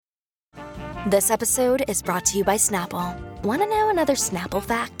This episode is brought to you by Snapple. Want to know another Snapple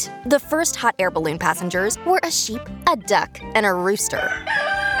fact? The first hot air balloon passengers were a sheep, a duck, and a rooster.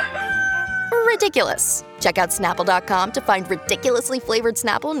 Ridiculous. Check out Snapple.com to find ridiculously flavored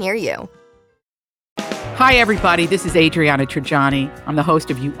Snapple near you. Hi, everybody. This is Adriana Trajani. I'm the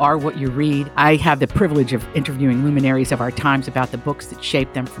host of You Are What You Read. I have the privilege of interviewing luminaries of our times about the books that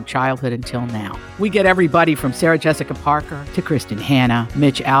shaped them from childhood until now. We get everybody from Sarah Jessica Parker to Kristyn Hanna,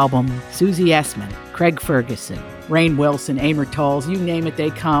 Mitch Albom, Susie Essman, Craig Ferguson, Rainn Wilson, Amor Tolls, you name it, they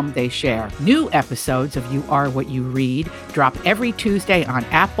come, they share. New episodes of You Are What You Read drop every Tuesday on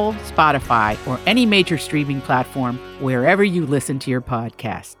Apple, Spotify, or any major streaming platform wherever you listen to your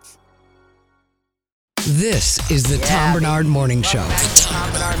podcasts. This is the Tom Barnard Morning Show. The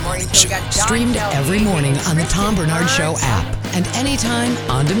Tom Barnard Morning Show. Streamed every morning on the Tom Barnard Show app and anytime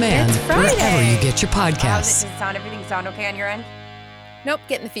on demand wherever you get your podcasts. Everything sound okay on your end? Nope,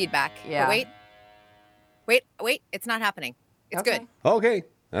 getting the feedback. Yeah. But wait, it's not happening. It's good. Okay,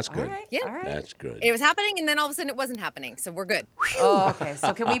 that's good. All right. Yeah. All right. That's good. It was happening, and then all of a sudden it wasn't happening, so we're good. Oh, okay.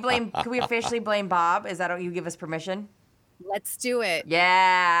 So can we officially blame Bob? Is that what you give us permission? Let's do it.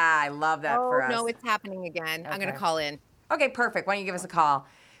 Yeah, I love that for us. No, it's happening again. I'm going to Okay. call in. Okay, perfect. Why don't you give us a call?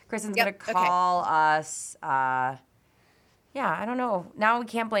 Kristyn's going to call us. Yeah, I don't know. Now we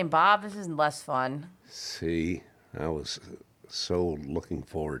can't blame Bob. This is less fun. See, I was so looking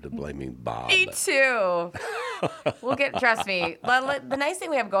forward to blaming Bob. Me too. Trust me. The nice thing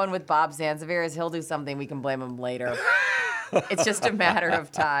we have going with Bob Zanzibar is he'll do something, we can blame him later. It's just a matter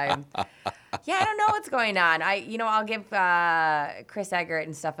of time. Yeah, I don't know what's going on. I'll give Chris Egert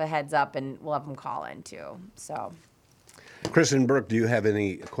and stuff a heads up, and we'll have him call in too. So, Kristyn Burtt, do you have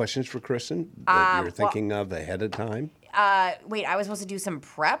any questions for Kristyn that you're thinking of ahead of time? Wait, I was supposed to do some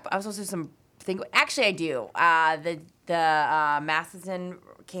prep. I was supposed to do some thing. Actually, I do. The Matheson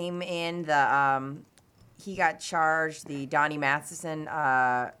came in. He got charged. The Donnie Matheson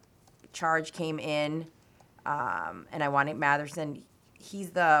charge came in, and I wanted Matherson. He's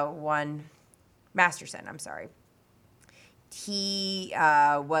the one. Masterson, I'm sorry. He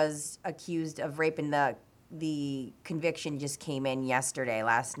was accused of rape, and the conviction just came in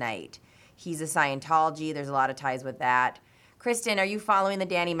last night. He's a Scientology. There's a lot of ties with that. Kristyn, are you following the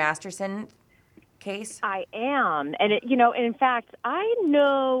Danny Masterson case? I am. And, in fact, I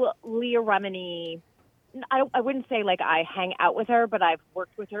know Leah Remini. I wouldn't say like I hang out with her, but I've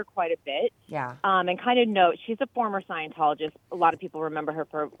worked with her quite a bit. Yeah. And kind of know she's a former Scientologist. A lot of people remember her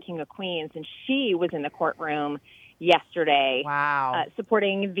for King of Queens, and she was in the courtroom yesterday. Wow.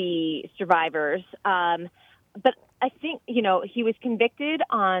 Supporting the survivors. But I think, he was convicted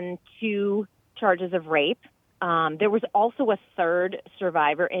on 2 charges of rape. There was also a third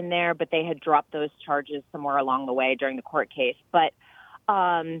survivor in there, but they had dropped those charges somewhere along the way during the court case. But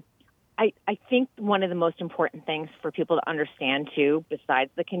I think one of the most important things for people to understand, too, besides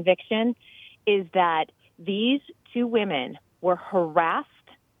the conviction, is that these 2 women were harassed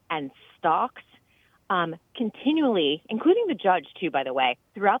and stalked continually, including the judge, too, by the way,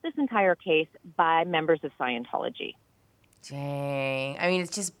 throughout this entire case by members of Scientology. Dang. I mean,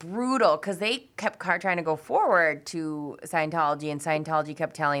 it's just brutal because they kept trying to go forward to Scientology, and Scientology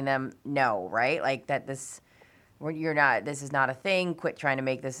kept telling them no, right? Like that this is not a thing. Quit trying to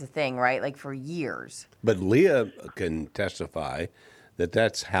make this a thing, right? Like for years. But Leah can testify that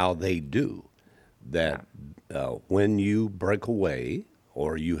that's how they do. That when you break away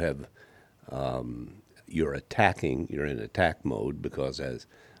or you have, you're in attack mode because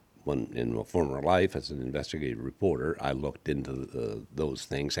in a former life as an investigative reporter, I looked into those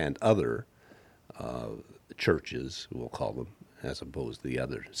things and other churches, we'll call them, as opposed to the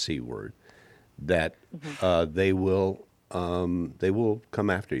other C word, that they will come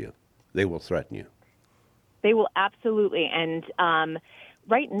after you. They will threaten you. They will absolutely. And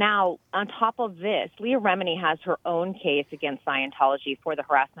right now, on top of this, Leah Remini has her own case against Scientology for the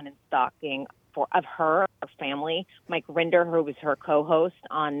harassment and stalking of her family. Mike Rinder, who was her co-host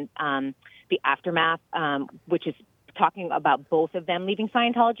on The Aftermath, which is talking about both of them leaving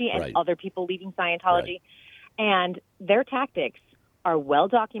Scientology and other people leaving Scientology. Right. And their tactics are well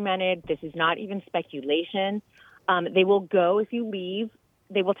documented. This is not even speculation. They will go, if you leave,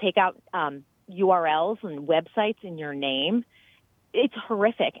 they will take out URLs and websites in your name. It's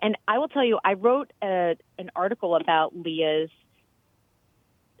horrific. And I will tell you, I wrote an article about Leah's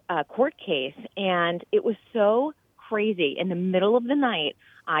court case, and it was so crazy. In the middle of the night,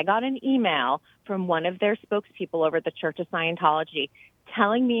 I got an email from one of their spokespeople over at the Church of Scientology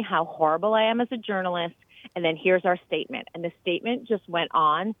telling me how horrible I am as a journalist, and then here's our statement. And the statement just went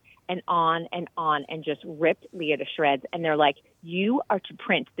on and on and on and just ripped Leah to shreds. And they're like, you are to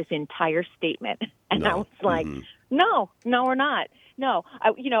print this entire statement. And I No. was like, no, we're not. No,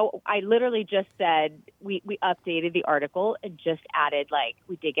 I literally just said we updated the article and just added, like,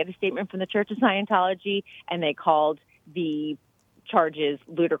 we did get a statement from the Church of Scientology, and they called the charges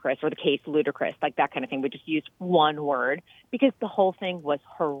ludicrous, or the case ludicrous, like that kind of thing. We just used one word because the whole thing was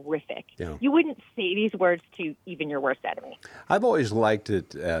horrific. Yeah. You wouldn't say these words to even your worst enemy. I've always liked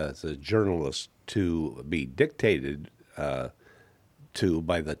it as a journalist to be dictated to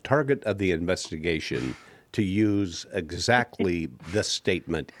by the target of the investigation to use exactly this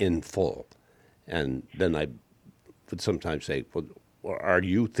statement in full. And then I would sometimes say, well, are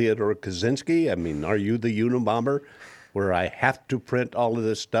you Theodore Kaczynski? I mean, are you the Unabomber where I have to print all of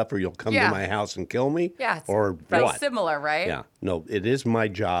this stuff or you'll come to my house and kill me? Yeah, it's or very what? similar, right? Yeah. No, it is my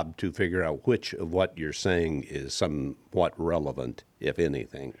job to figure out which of what you're saying is somewhat relevant, if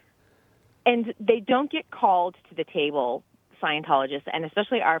anything. And they don't get called to the table, Scientologists, and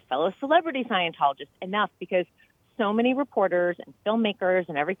especially our fellow celebrity Scientologists, enough, because so many reporters and filmmakers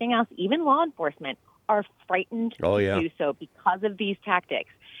and everything else, even law enforcement, are frightened to do so because of these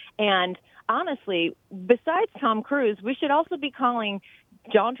tactics. And honestly, besides Tom Cruise, we should also be calling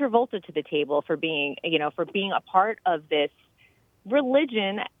John Travolta to the table for being a part of this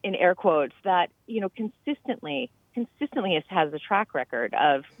religion, in air quotes, that, consistently has a track record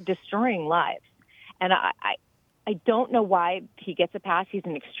of destroying lives. And I don't know why he gets a pass. He's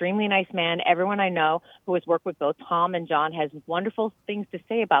an extremely nice man. Everyone I know who has worked with both Tom and John has wonderful things to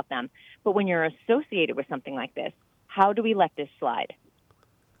say about them. But when you're associated with something like this, how do we let this slide?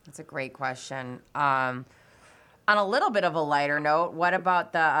 That's a great question. On a little bit of a lighter note, what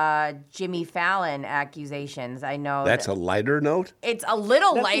about the Jimmy Fallon accusations? I know that's a lighter note. It's a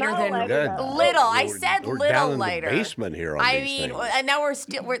little That's lighter not a than lighter note. little. I said we're little down lighter. In the basement here. On I these mean, things. and now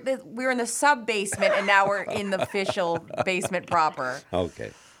we're in the sub basement, and now we're in the official basement proper.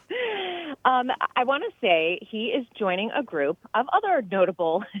 Okay. I want to say he is joining a group of other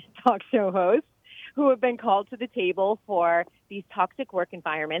notable talk show hosts who have been called to the table for these toxic work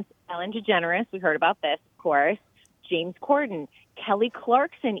environments. Ellen DeGeneres, we heard about this, of course. James Corden, Kelly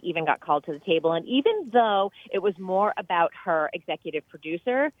Clarkson even got called to the table. And even though it was more about her executive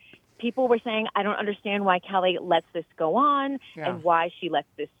producer, people were saying, I don't understand why Kelly lets this go on and why she lets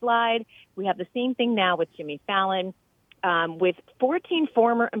this slide. We have the same thing now with Jimmy Fallon, with 14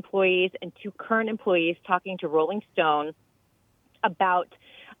 former employees and 2 current employees talking to Rolling Stone about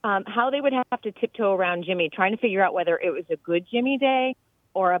how they would have to tiptoe around Jimmy, trying to figure out whether it was a good Jimmy day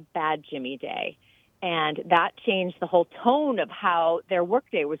or a bad Jimmy day. And that changed the whole tone of how their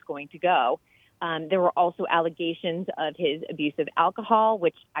workday was going to go. There were also allegations of his abuse of alcohol,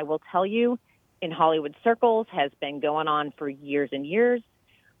 which I will tell you, in Hollywood circles, has been going on for years and years.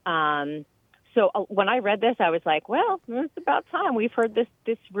 So when I read this, I was like, well, it's about time. We've heard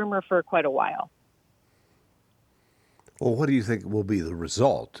this rumor for quite a while. Well, what do you think will be the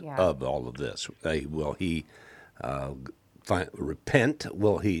result of all of this? Will he repent?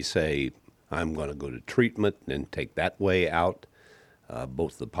 Will he say, I'm going to go to treatment and take that way out,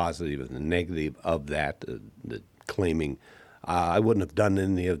 both the positive and the negative of that, the claiming, I wouldn't have done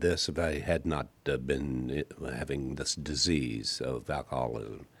any of this if I had not been having this disease of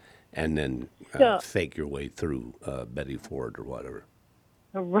alcoholism, and then fake your way through Betty Ford or whatever.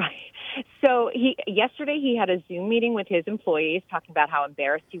 Right. So yesterday he had a Zoom meeting with his employees talking about how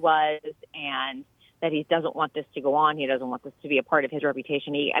embarrassed he was and that he doesn't want this to go on. He doesn't want this to be a part of his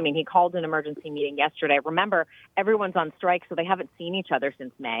reputation. He called an emergency meeting yesterday. Remember, everyone's on strike, so they haven't seen each other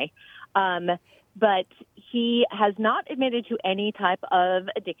since May. But he has not admitted to any type of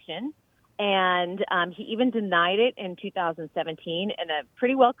addiction. And he even denied it in 2017 in a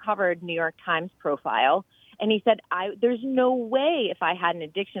pretty well-covered New York Times profile. And he said, there's no way if I had an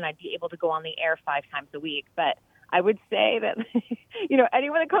addiction, I'd be able to go on the air 5 times a week. But I would say that,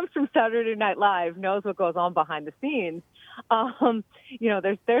 anyone that comes from Saturday Night Live knows what goes on behind the scenes.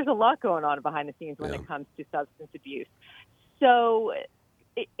 There's a lot going on behind the scenes when it comes to substance abuse. So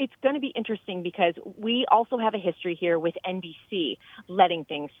it's going to be interesting because we also have a history here with NBC letting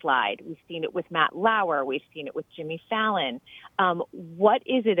things slide. We've seen it with Matt Lauer. We've seen it with Jimmy Fallon. What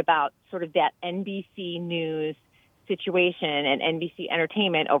is it about sort of that NBC News situation and NBC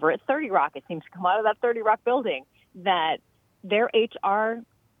Entertainment over at 30 Rock? It seems to come out of that 30 Rock building that their HR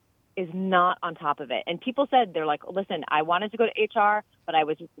is not on top of it. And people said, they're like, listen, I wanted to go to HR, but I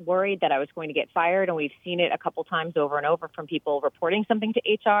was worried that I was going to get fired. And we've seen it a couple times over and over from people reporting something to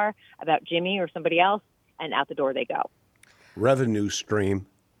HR about Jimmy or somebody else, and out the door they go. Revenue stream.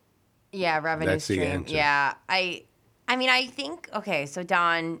 Yeah, revenue That's stream. the answer. Yeah. I think, okay, so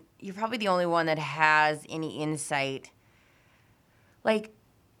Don, you're probably the only one that has any insight like,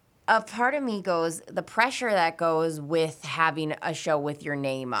 a part of me goes, the pressure that goes with having a show with your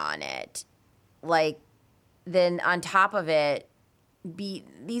name on it. Like, then on top of it,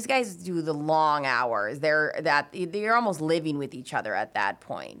 these guys do the long hours. They're almost living with each other at that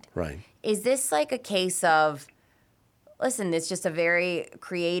point. Right. Is this like a case of, listen, it's just a very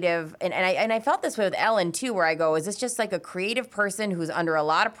creative, and I felt this way with Ellen too, where I go, is this just like a creative person who's under a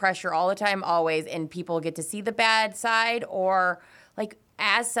lot of pressure all the time, always, and people get to see the bad side? Or like,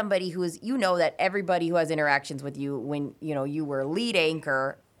 as somebody who is, that everybody who has interactions with you when, you were lead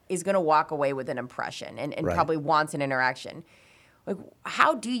anchor is going to walk away with an impression and right. probably wants an interaction. Like,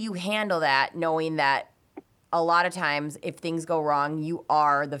 how do you handle that, knowing that a lot of times if things go wrong, you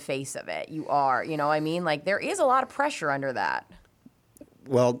are the face of it? You are, what I mean? Like, there is a lot of pressure under that.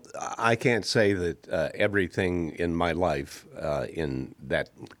 Well, I can't say that everything in my life in that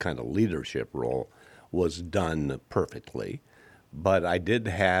kind of leadership role was done perfectly. But I did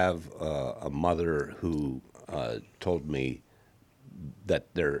have a mother who told me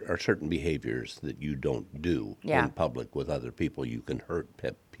that there are certain behaviors that you don't do in public with other people. You can hurt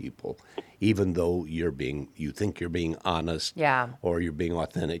people, even though you think you're being honest, or you're being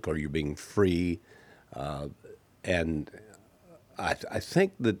authentic, or you're being free. And I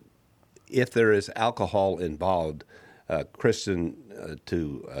think that if there is alcohol involved, Kristyn,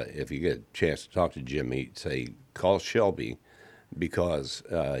 if you get a chance to talk to Jimmy, say, call Shelby, because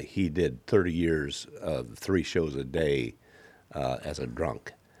he did 30 years of 3 shows a day as a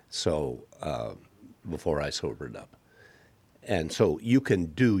drunk, so before I sobered up. And so you can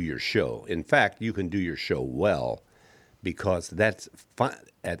do your show. In fact, you can do your show well, because that's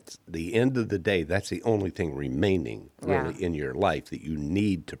at the end of the day, that's the only thing remaining really in your life that you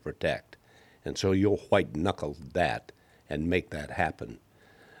need to protect. And so you'll white knuckle that and make that happen.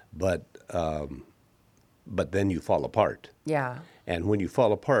 But then you fall apart. Yeah. And when you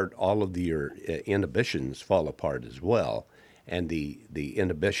fall apart, all of your inhibitions fall apart as well. And the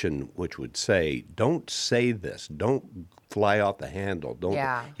inhibition, which would say, don't say this, don't fly off the handle,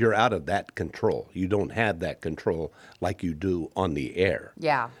 you're out of that control. You don't have that control like you do on the air.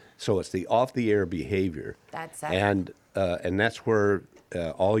 Yeah. So it's the off-the-air behavior. That's it. And that's where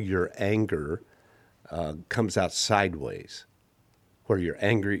all your anger comes out sideways, where you're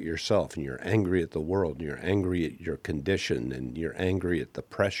angry at yourself, and you're angry at the world, and you're angry at your condition, and you're angry at the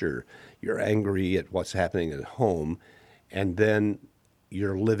pressure, you're angry at what's happening at home, and then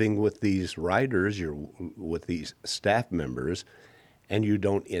you're living with these writers, you're with these staff members, and you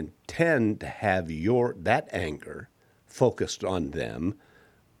don't intend to have that anger focused on them,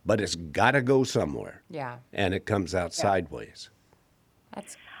 but it's got to go somewhere. Yeah. And it comes out sideways.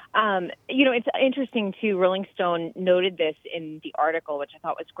 That's it's interesting, too. Rolling Stone noted this in the article, which I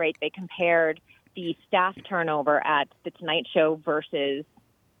thought was great. They compared the staff turnover at The Tonight Show versus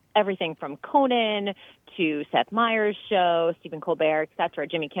everything from Conan to Seth Meyers' show, Stephen Colbert, et cetera,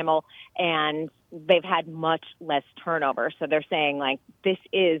 Jimmy Kimmel, and they've had much less turnover. So they're saying, like, this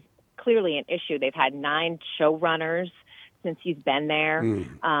is clearly an issue. They've had 9 showrunners since he's been there.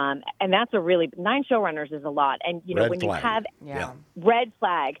 And that's 9 showrunners is a lot. And, red when flag. You have red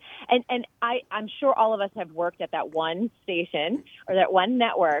flag, and I'm sure all of us have worked at that one station or that one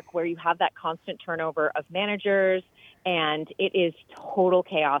network where you have that constant turnover of managers, and it is total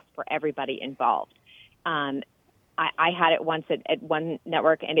chaos for everybody involved. I had it once at one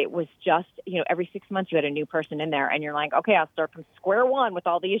network, and it was just, every 6 months you had a new person in there, and you're like, okay, I'll start from square one with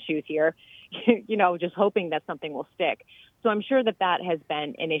all the issues here, just hoping that something will stick. So I'm sure that has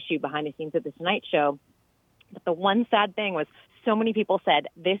been an issue behind the scenes of The Tonight Show. But the one sad thing was so many people said,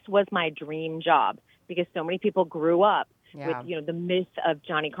 this was my dream job, because so many people grew up with, the myth of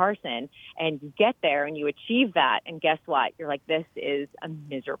Johnny Carson, and you get there and you achieve that, and guess what? You're like, this is a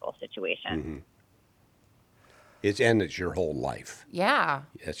miserable situation. Mm-hmm. It's your whole life. Yeah.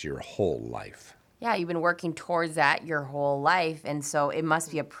 It's your whole life. Yeah, you've been working towards that your whole life, and so it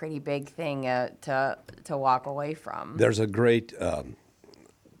must be a pretty big thing to walk away from. There's a great,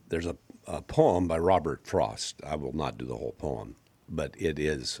 there's a poem by Robert Frost. I will not do the whole poem, but it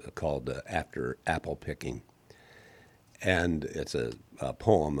is called After Apple Picking. And it's a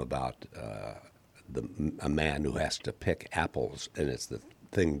poem about a man who has to pick apples, and it's the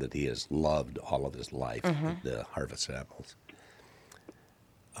thing that he has loved all of his life, the harvest apples.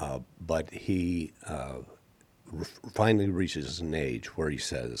 But he finally reaches an age where he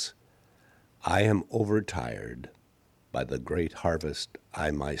says, I am overtired by the great harvest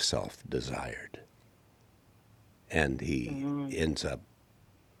I myself desired. And he ends up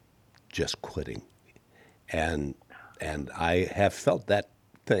just quitting. And I have felt that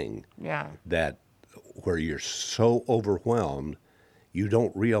thing, that where you're so overwhelmed you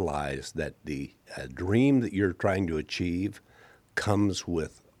don't realize that the dream that you're trying to achieve comes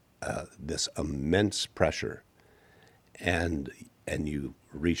with this immense pressure, and you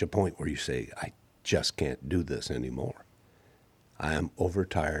reach a point where you say, I just can't do this anymore. I am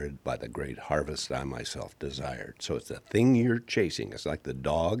overtired by the great harvest I myself desired. So it's the thing you're chasing. It's like the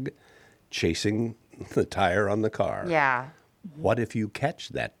dog chasing the tire on the car. Yeah. What if you catch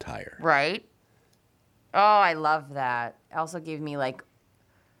that tire? Right. Oh, I love that. It also gave me like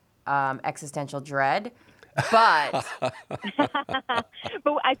existential dread. But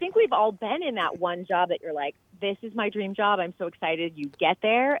But I think we've all been in that one job that you're like, this is my dream job. I'm so excited. You get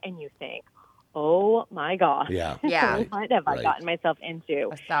there and you think, oh my gosh. Yeah. Yeah. What have I gotten myself into?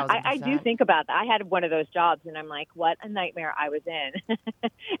 1,000%. I do think about that. I had one of those jobs and I'm like, what a nightmare I was in.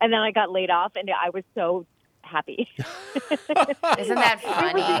 And then I got laid off and I was so happy. Isn't that It was the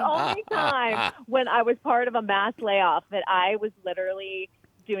funny? only time when I was part of a mass layoff that I was literally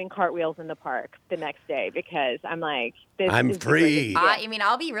doing cartwheels in the park the next day because I'm like, I'm is the free. greatest deal. I mean,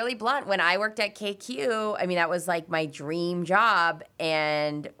 I'll be really blunt. When I worked at KQ, I mean, that was like my dream job.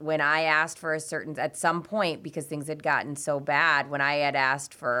 And when I asked for at some point, because things had gotten so bad, when I had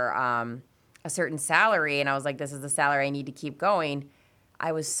asked for a certain salary and I was like, this is the salary I need to keep going,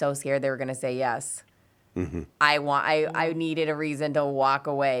 I was so scared they were going to say yes. Mm-hmm. I needed a reason to walk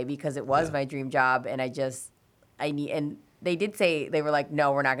away because it was my dream job. And and they did say, they were like,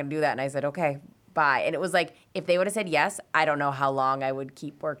 no, we're not going to do that. And I said, okay, bye. And it was like, if they would have said yes, I don't know how long I would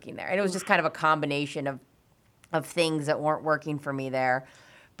keep working there. And it was just kind of a combination of things that weren't working for me there.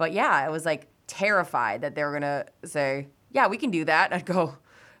 But yeah, I was like terrified that they were going to say, yeah, we can do that. And I'd go,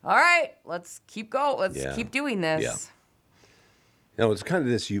 all right, let's keep going. Let's keep doing this. Yeah. You know, it's kind of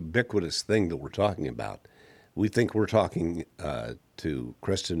this ubiquitous thing that we're talking about. We think we're talking to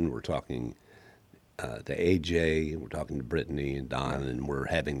Kristyn, we're talking to AJ, we're talking to Brittany and Don, and we're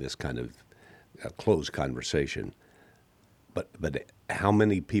having this kind of closed conversation. But how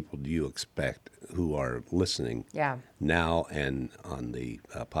many people do you expect who are listening now and on the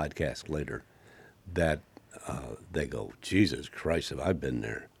podcast later that they go, Jesus Christ, have I been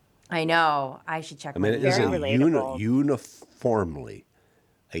there? I know. I should check. I mean, it is Very a relatable. uniformly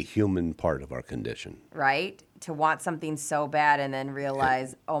a human part of our condition. Right? To want something so bad and then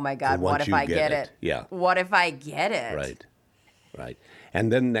realize, oh my God, And what once if you I get get it, it? yeah. What if I get it? Right.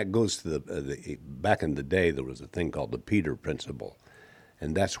 And then that goes to the back in the day, there was a thing called the Peter Principle.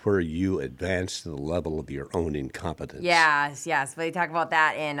 And that's where you advance to the level of your own incompetence. Yes. But they talk about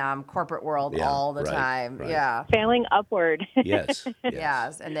that in corporate world all the time. right. Yeah. Failing upward. Yes.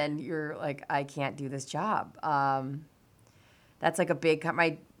 Yes. And then you're like, I can't do this job. That's like a big,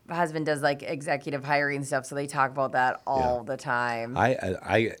 my husband does like executive hiring stuff, so they talk about that all the time.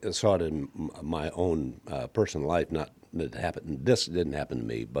 I saw it in my own personal life. Not that it happened. This didn't happen to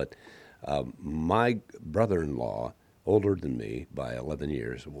me, but my brother-in-law, older than me by 11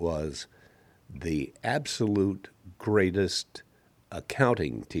 years, was the absolute greatest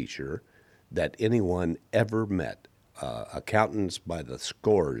accounting teacher that anyone ever met. Accountants by the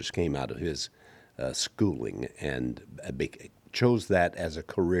scores came out of his schooling and chose that as a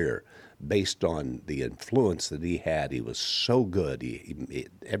career based on the influence that he had. He was so good.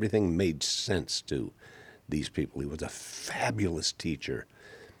 Everything made sense to these people. He was a fabulous teacher.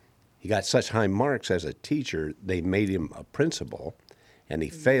 He got such high marks as a teacher, they made him a principal, and he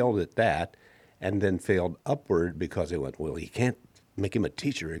failed at that, and then failed upward because they went, well, he can't make him a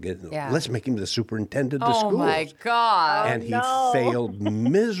teacher again. Yeah. Let's make him the superintendent of schools. Oh my God. And he failed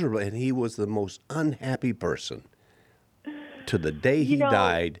miserably, and he was the most unhappy person. To the day he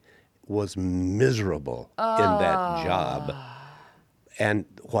died, was miserable in that job. And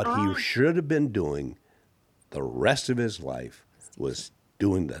what he should have been doing the rest of his life was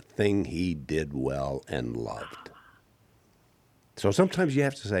doing the thing he did well and loved. So sometimes you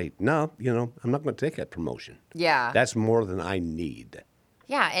have to say, no, I'm not going to take that promotion. Yeah. That's more than I need.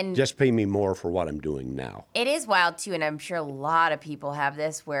 Yeah. And Just pay me more for what I'm doing now. it is wild too, and I'm sure a lot of people have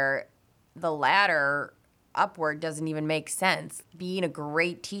this where the ladder upward doesn't even make sense. Being a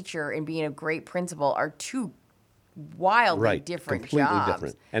great teacher and being a great principal are two wildly different completely jobs.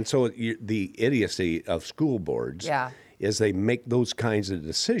 different. And so the idiocy of school boards is they make those kinds of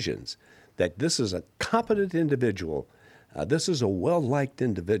decisions that this is a competent individual, this is a well-liked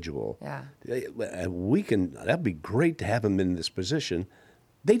individual. Yeah. That'd be great to have him in this position.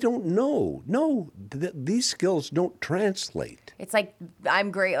 They don't know. No, these skills don't translate. It's like, I'm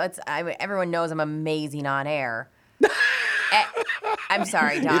great. Everyone knows I'm amazing on air. I'm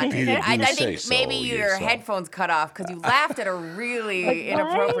sorry, Don. If you do I say think so maybe your yourself. headphones cut off because you laughed at a really Like,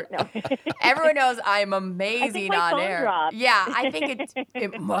 what? inappropriate. Everyone knows I'm I amazing think my on phone air. dropped. Yeah, I think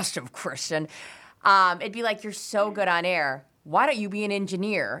it must have, Kristyn. It'd be like, you're so good on air. Why don't you be an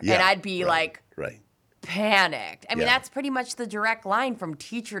engineer? Yeah, And I'd be like, right. panicked. I mean, Yeah. that's pretty much the direct line from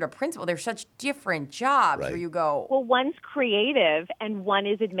teacher to principal. They're such different jobs Right. where you go, Well, one's creative and one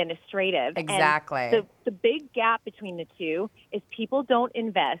is administrative. Exactly. And the big gap between the two is people don't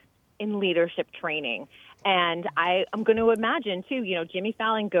invest in leadership training. And I'm going to imagine, too, Jimmy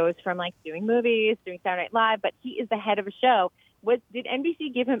Fallon goes from, like, doing movies, doing Saturday Night Live, but he is the head of a show. Did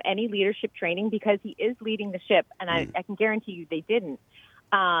NBC give him any leadership training? Because he is leading the ship, and I can guarantee you they didn't.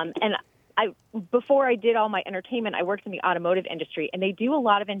 Before I did all my entertainment, I worked in the automotive industry, and they do a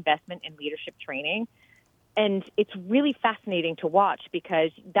lot of investment in leadership training. And it's really fascinating to watch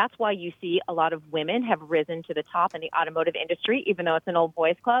because that's why you see a lot of women have risen to the top in the automotive industry, even though it's an old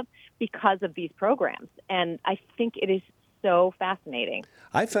boys club, because of these programs. And I think it is so fascinating.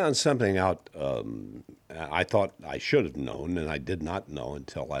 I found something out I thought I should have known, and I did not know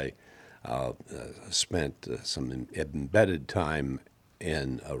until I spent some embedded time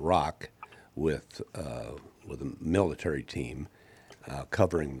in Iraq with a military team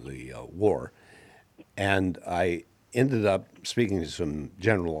covering the war. And I ended up speaking to some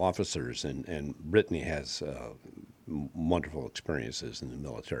general officers, and Brittany has wonderful experiences in the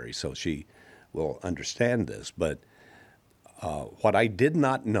military, so she will understand this. But what I did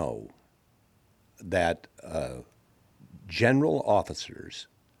not know, that general officers,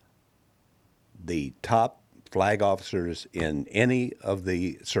 the top flag officers in any of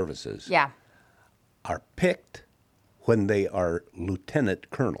the services, are picked when they are lieutenant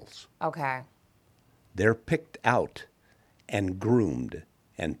colonels. okay. They're picked out and groomed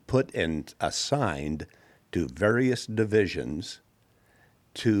and put and assigned to various divisions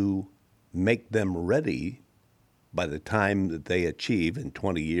to make them ready by the time that they achieve in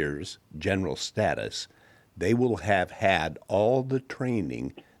 20 years general status. They will have had all the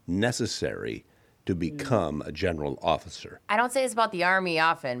training necessary to become a general officer. I don't say this about the Army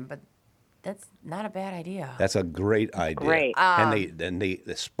often, but that's not a bad idea. That's a great idea. Great. And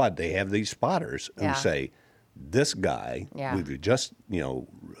they have these spotters who say, this guy, we've just,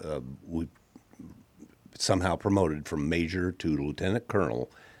 we somehow promoted from major to lieutenant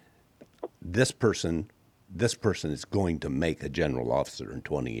colonel. This person is going to make a general officer in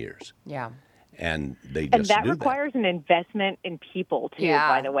 20 years. Yeah. And they just And that do requires an investment in people, too, Yeah.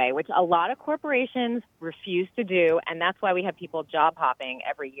 by the way, which a lot of corporations refuse to do. And that's why we have people job hopping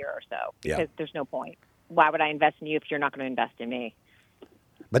every year or so, because there's no point. Why would I invest in you if you're not going to invest in me?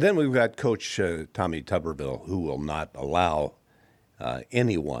 But then we've got Coach Tommy Tuberville, who will not allow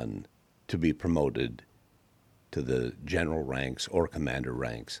anyone to be promoted to the general ranks or commander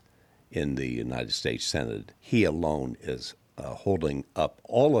ranks in the United States Senate. He alone is holding up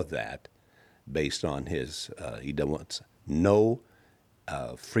all of that based on his, he wants no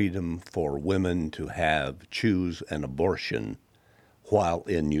freedom for women to choose an abortion while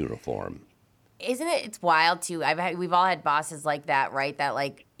in uniform. Isn't it? It's wild too. We've all had bosses like that, right? That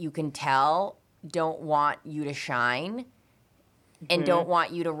like you can tell don't want you to shine and don't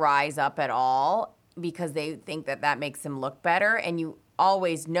want you to rise up at all because they think that makes them look better. And you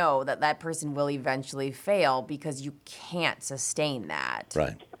always know that person will eventually fail because you can't sustain that.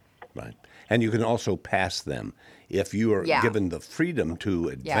 Right. And you can also pass them. If you are given the freedom to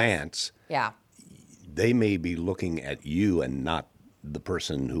advance, they may be looking at you and not the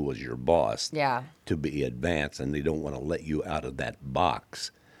person who was your boss to be advanced, and they don't want to let you out of that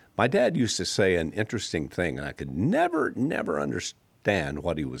box. My dad used to say an interesting thing, and I could never understand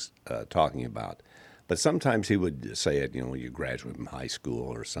what he was talking about. But sometimes he would say it, when you graduate from high school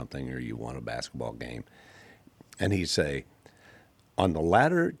or something, or you won a basketball game. And he'd say, on the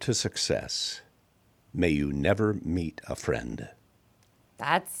ladder to success, may you never meet a friend.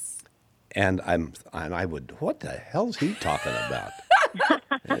 And I would, what the hell's he talking about?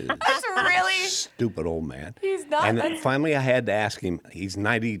 That's really stupid old man. He's not. And then finally, I had to ask him. He's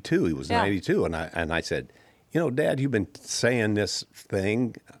 92. He was 92, and I said, Dad, you've been saying this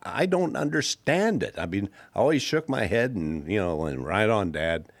thing. I don't understand it. I mean, I always shook my head and and right on,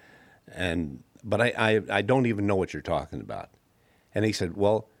 Dad. But I don't even know what you're talking about. And he said,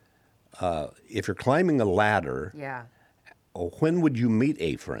 well, if you're climbing a ladder, when would you meet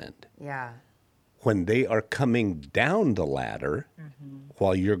a friend? Yeah. When they are coming down the ladder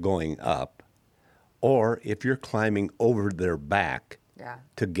while you're going up, or if you're climbing over their back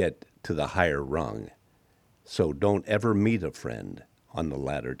to get to the higher rung. So don't ever meet a friend on the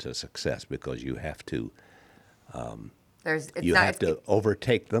ladder to success because you have to You have to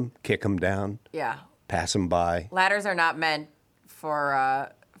overtake them, kick them down, pass them by. Ladders are not meant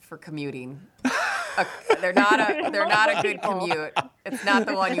for commuting. They're not a good commute. It's not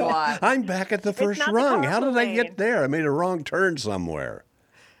the one you want. I'm back at the first rung. How did I get there? I made a wrong turn somewhere.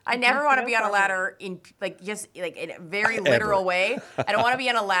 I never want to be on a ladder in in a very literal way. I don't want to be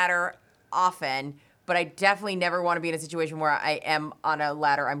on a ladder often, but I definitely never want to be in a situation where I am on a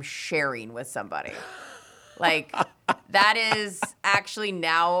ladder I'm sharing with somebody. Like, that is actually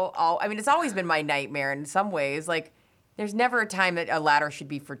now it's always been my nightmare in some ways. Like, there's never a time that a ladder should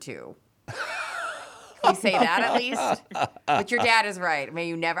be for two. Can you say that at least? But your dad is right. May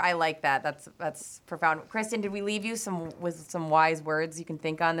you never. I like that. That's profound. Kristyn, did we leave you with some wise words you can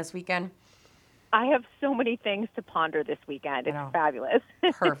think on this weekend? I have so many things to ponder this weekend. It's fabulous.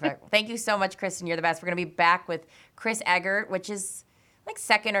 Perfect. Thank you so much, Kristyn. You're the best. We're going to be back with Chris Egert, which is like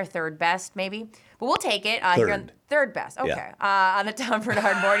second or third best, maybe. But we'll take it. Third best. Okay. Yeah. On the Tom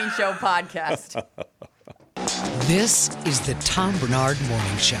Barnard Morning Show podcast. This is the Tom Barnard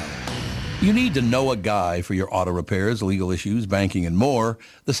Morning Show. You need to know a guy for your auto repairs, legal issues, banking, and more.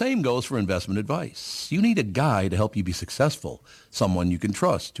 The same goes for investment advice. You need a guy to help you be successful, someone you can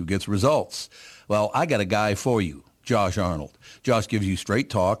trust, who gets results. Well, I got a guy for you, Josh Arnold. Josh gives you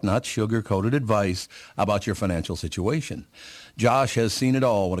straight talk, not sugar-coated advice about your financial situation. Josh has seen it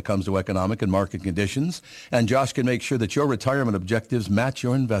all when it comes to economic and market conditions, and Josh can make sure that your retirement objectives match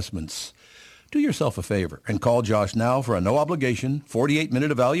your investments. Do yourself a favor and call Josh now for a no-obligation,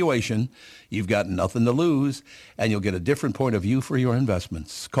 48-minute evaluation. You've got nothing to lose, and you'll get a different point of view for your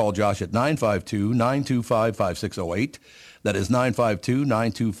investments. Call Josh at 952-925-5608. That is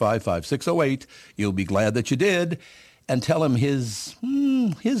 952-925-5608. You'll be glad that you did. And tell him his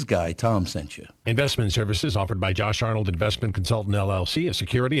guy, Tom, sent you. Investment services offered by Josh Arnold Investment Consultant, LLC, a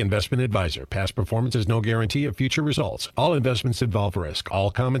security investment advisor. Past performance is no guarantee of future results. All investments involve risk.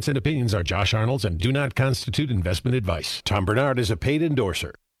 All comments and opinions are Josh Arnold's and do not constitute investment advice. Tom Barnard is a paid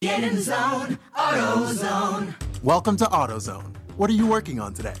endorser. Get in the zone, AutoZone. Welcome to AutoZone. What are you working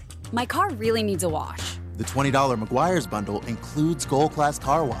on today? My car really needs a wash. The $20 McGuire's bundle includes Gold Class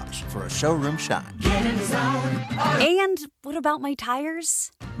Car Wash for a showroom shine. Get in the zone. And what about my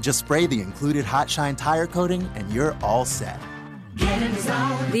tires? Just spray the included Hot Shine tire coating and you're all set. Get in the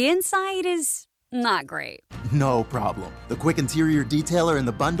zone. The inside is not great. No problem. The quick interior detailer in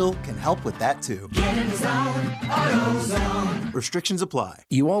the bundle can help with that too. Get in the zone. AutoZone. Restrictions apply.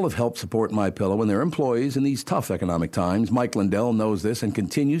 You all have helped support MyPillow and their employees in these tough economic times. Mike Lindell knows this and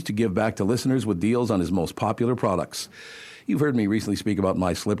continues to give back to listeners with deals on his most popular products. You've heard me recently speak about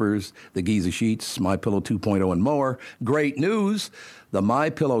my slippers, the Giza sheets, MyPillow 2.0, and more. Great news! The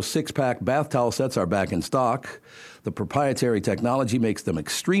MyPillow 6-pack bath towel sets are back in stock. The proprietary technology makes them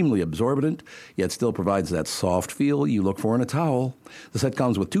extremely absorbent, yet still provides that soft feel you look for in a towel. The set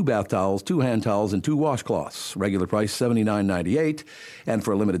comes with 2 bath towels, 2 hand towels, and 2 washcloths. Regular price $79.98. And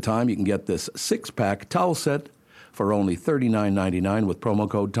for a limited time, you can get this 6-pack towel set for only $39.99 with promo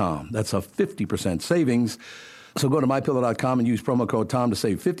code TOM. That's a 50% savings. So go to MyPillow.com and use promo code TOM to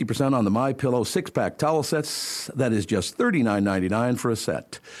save 50% on the MyPillow 6-pack towel sets. That is just $39.99 for a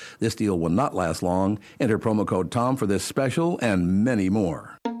set. This deal will not last long. Enter promo code TOM for this special and many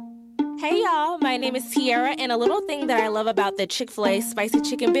more. Hey y'all, my name is Tiara, and a little thing that I love about the Chick-fil-A Spicy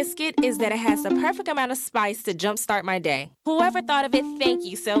Chicken Biscuit is that it has the perfect amount of spice to jumpstart my day. Whoever thought of it, thank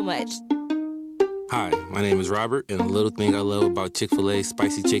you so much. Hi, my name is Robert, and the little thing I love about Chick-fil-A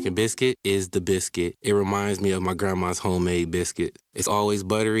Spicy Chicken Biscuit is the biscuit. It reminds me of my grandma's homemade biscuit. It's always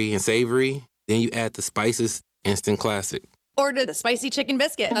buttery and savory. Then you add the spices, instant classic. Order the Spicy Chicken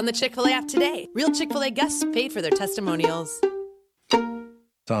Biscuit on the Chick-fil-A app today. Real Chick-fil-A guests paid for their testimonials.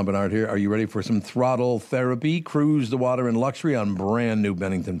 Tom Barnard here. Are you ready for some throttle therapy? Cruise the water in luxury on brand new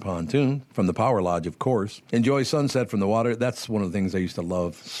Bennington pontoon from the Power Lodge, of course. Enjoy sunset from the water. That's one of the things I used to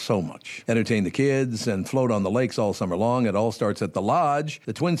love so much. Entertain the kids and float on the lakes all summer long. It all starts at the Lodge,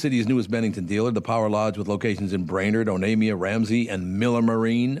 the Twin Cities' newest Bennington dealer, the Power Lodge, with locations in Brainerd, Onamia, Ramsey, and Miller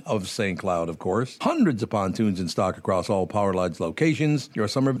Marine of St. Cloud, of course. Hundreds of pontoons in stock across all Power Lodge locations. Your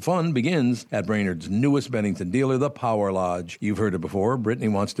summer fun begins at Brainerd's newest Bennington dealer, the Power Lodge. You've heard it before.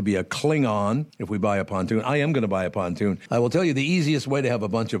 Brittany wants to be a Klingon if we buy a pontoon. I am going to buy a pontoon. I will tell you the easiest way to have a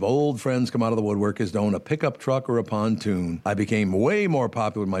bunch of old friends come out of the woodwork is to own a pickup truck or a pontoon. I became way more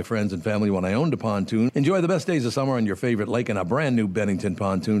popular with my friends and family when I owned a pontoon. Enjoy the best days of summer on your favorite lake in a brand new Bennington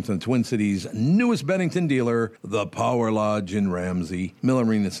pontoon from the Twin Cities' newest Bennington dealer, the Power Lodge in Ramsey. Miller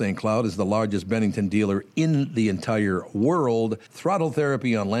Marine in St. Cloud is the largest Bennington dealer in the entire world. Throttle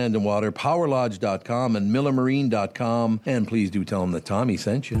therapy on land and water, powerlodge.com and millermarine.com. And please do tell them that Tommy sent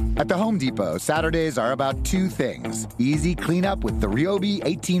sent you. At the Home Depot, Saturdays are about two things. Easy cleanup with the Ryobi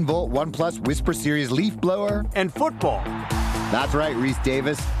 18-volt ONE+ Whisper Series leaf blower. And football. That's right, Reese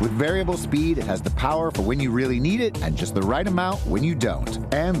Davis. With variable speed, it has the power for when you really need it and just the right amount when you don't.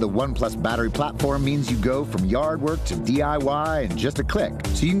 And the ONE+ battery platform means you go from yard work to DIY in just a click,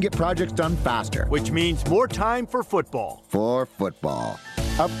 so you can get projects done faster. Which means more time for football. For football.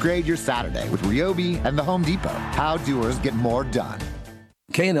 Upgrade your Saturday with Ryobi and the Home Depot. How doers get more done.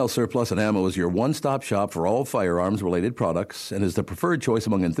 K&L Surplus and Ammo is your one-stop shop for all firearms-related products and is the preferred choice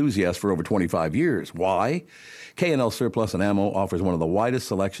among enthusiasts for over 25 years. Why? K&L Surplus and Ammo offers one of the widest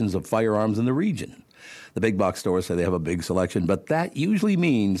selections of firearms in the region. The big box stores say they have a big selection, but that usually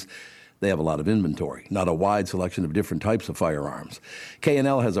means they have a lot of inventory, not a wide selection of different types of firearms.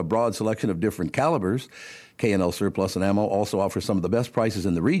 K&L has a broad selection of different calibers. K&L Surplus and Ammo also offers some of the best prices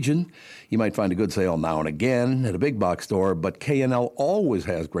in the region. You might find a good sale now and again at a big box store, but K&L always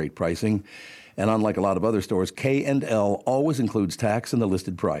has great pricing. And unlike a lot of other stores, K&L always includes tax in the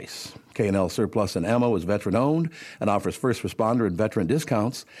listed price. K&L Surplus and Ammo is veteran-owned and offers first responder and veteran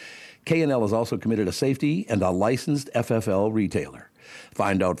discounts. K&L is also committed to safety and a licensed FFL retailer.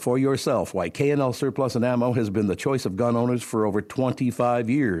 Find out for yourself why K&L Surplus and Ammo has been the choice of gun owners for over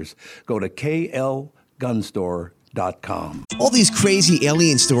 25 years. Go to klgunstore.com. All these crazy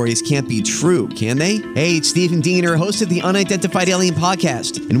alien stories can't be true, can they? Hey, it's Stephen Diener, host of the Unidentified Alien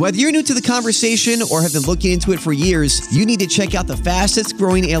Podcast. And whether you're new to the conversation or have been looking into it for years, you need to check out the fastest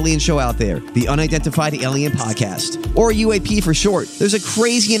growing alien show out there, the Unidentified Alien Podcast, or UAP for short. There's a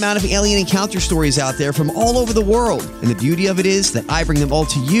crazy amount of alien encounter stories out there from all over the world. And the beauty of it is that I bring them all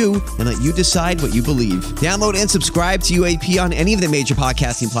to you and let you decide what you believe. Download and subscribe to UAP on any of the major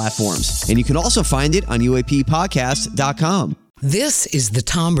podcasting platforms. And you can also find it on UAPpodcast.com. This is the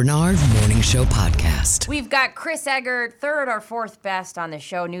Tom Barnard Morning Show Podcast. We've got Chris Egert, third or fourth best on the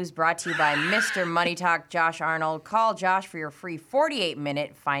show. News brought to you by Mr. Money Talk, Josh Arnold. Call Josh for your free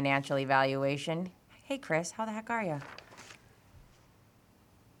 48-minute financial evaluation. Hey, Chris, how the heck are you?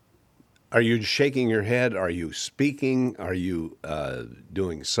 Are you shaking your head? Are you speaking? Are you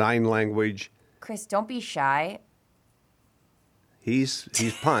doing sign language? Chris, don't be shy. He's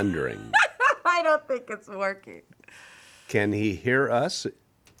pondering. I don't think it's working. Can he hear us?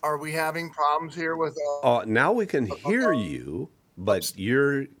 Are we having problems here with... now we can hear you, but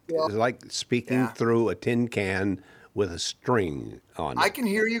you're like speaking through a tin can with a string on it. I can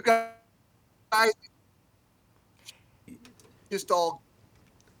hear you guys. Just all...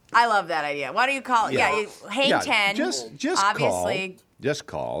 I love that idea. Why don't you call... hang 10. Just obviously. Call. Just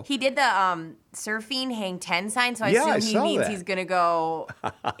call. He did the surfing hang 10 sign, so I assume he means he's going to go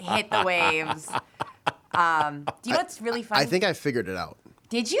hit the waves. Do you know what's really funny? I think I figured it out.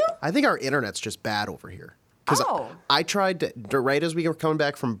 Did you? I think our internet's just bad over here. Because I tried to, right as we were coming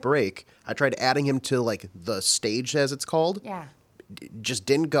back from break, I tried adding him to like the stage, as it's called. Yeah. Just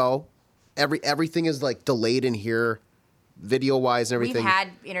didn't go. Everything is like delayed in here, video-wise and everything. We've had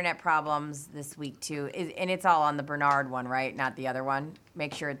internet problems this week too, and it's all on the Barnard one, right? Not the other one.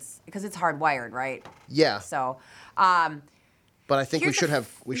 Make sure because it's hardwired, right? Yeah. So. But I think we should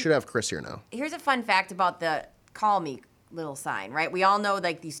have Chris here now. Here's a fun fact about the call me little sign, right? We all know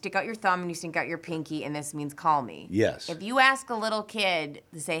like you stick out your thumb and you stick out your pinky and this means call me. Yes. If you ask a little kid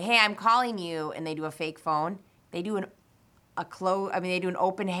to say, "Hey, I'm calling you," and they do a fake phone, they do they do an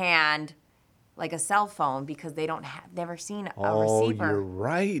open hand like a cell phone because they never seen a receiver. Oh, you're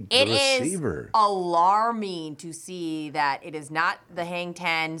right. It is alarming to see that it is not the hang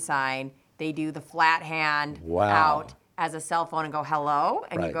 10 sign. They do the flat hand out as a cell phone and go, hello,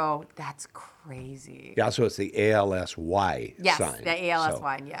 and you go, that's crazy. Yeah, so it's the ALSY yes, sign. Yes, the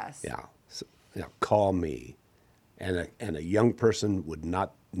ALSY, yes. Yeah, so, call me. And a young person would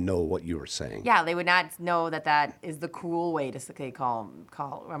not know what you were saying. Yeah, they would not know that is the cool way to say, call,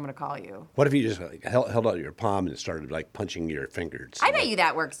 I'm going to call you. What if you just held out your palm and started like punching your fingers? I bet you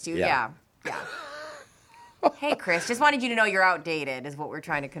that works too, yeah. Hey, Chris, just wanted you to know you're outdated is what we're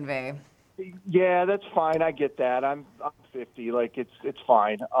trying to convey. Yeah, that's fine. I get that. I'm 50. Like it's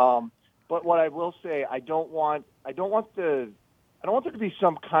fine. But what I will say, I don't want there to be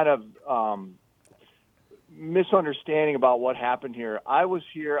some kind of misunderstanding about what happened here. I was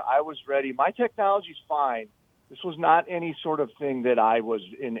here. I was ready. My technology's fine. This was not any sort of thing that I was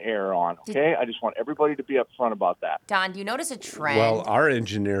in error on. Okay, I just want everybody to be upfront about that. Don, do you notice a trend? Well, our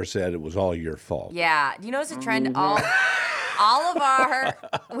engineer said it was all your fault. Yeah. Do you notice a trend? All of our,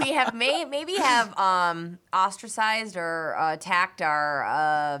 we have maybe have ostracized or attacked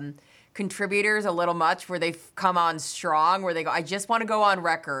our contributors a little much where they've come on strong, where they go, I just want to go on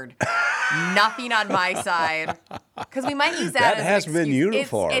record. Nothing on my side. Because we might use that as has an been excuse.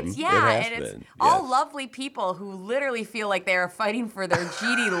 uniform. It's and it's been. all Yes. lovely people who literally feel like they are fighting for their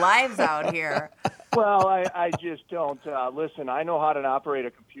GD lives out here. Well, I just don't. Listen, I know how to operate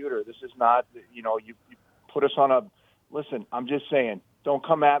a computer. This is not, you put us on a, listen, I'm just saying, don't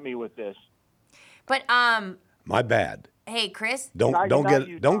come at me with this. But, My bad. hey, Chris. Don't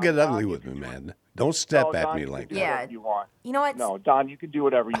get ugly with me, man. Don't step at Don, me you like can do that. whatever you want. You know what? No, Don, you can do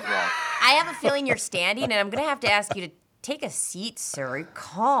whatever you want. I have a feeling you're standing, and I'm going to have to ask you to take a seat, sir.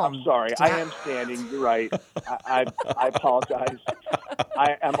 Calm. I'm sorry. I am standing. You're right. I apologize.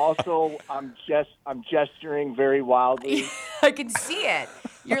 I am also. I'm gesturing very wildly. I can see it.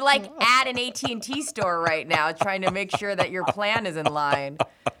 You're like at an AT&T store right now, trying to make sure that your plan is in line.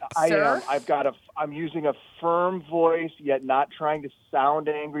 Sir? I am. I'm using a firm voice, yet not trying to sound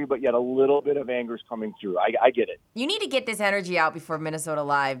angry, but yet a little bit of anger is coming through. I get it. You need to get this energy out before Minnesota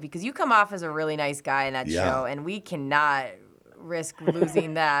Live, because you come off as a really nice guy in that show, and we cannot risk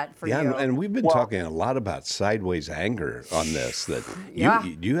losing that for you. Yeah, and we've been talking a lot about sideways anger on this. That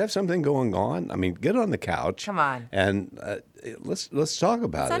do you have something going on? I mean, get on the couch. Come on. And let's talk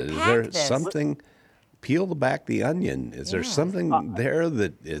about it. Is there something? Peel back the onion. Is there something there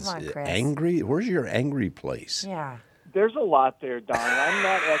that is angry? Where's your angry place? Yeah. There's a lot there, Don. I'm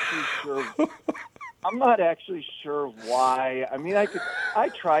not actually sure why. I mean, I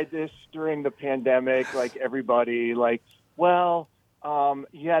tried this during the pandemic, like everybody. Like, well,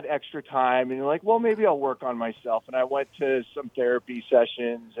 you had extra time, and you're like, well, maybe I'll work on myself. And I went to some therapy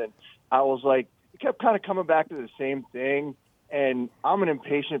sessions, and I was like, it kept kind of coming back to the same thing. And I'm an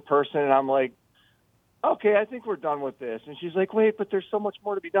impatient person, and I'm like, okay, I think we're done with this. And she's like, wait, but there's so much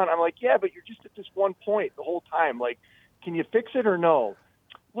more to be done. I'm like, yeah, but you're just at this one point the whole time. Like, can you fix it or no?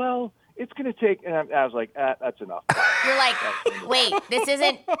 Well, it's going to take, and I was like, that's enough. You're like, wait, this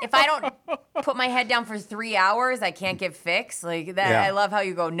isn't, if I don't put my head down for 3 hours, I can't get fixed? Like that. Yeah. I love how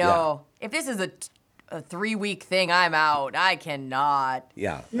you go, no. Yeah. If this is a 3-week thing, I'm out. I cannot.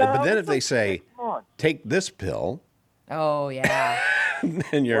 Yeah. No, but then if they say, take this pill. Oh, yeah. And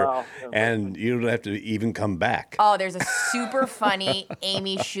and you don't have to even come back. Oh, there's a super funny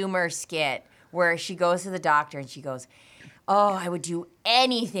Amy Schumer skit where she goes to the doctor and she goes, oh, I would do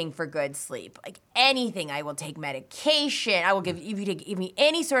anything for good sleep. Like anything. I will take medication. I will give me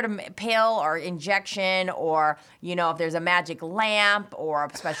any sort of pill or injection, or, if there's a magic lamp or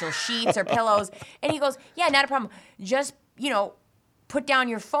special sheets or pillows. And he goes, yeah, not a problem. Just, put down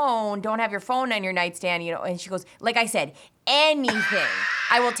your phone. Don't have your phone on your nightstand, And she goes, like I said, anything.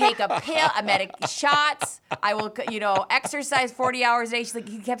 I will take a pill, shots. I will, exercise 40 hours a day. She's like,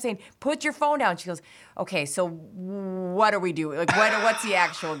 he kept saying, put your phone down. She goes, okay, so what are we doing? Like, what's the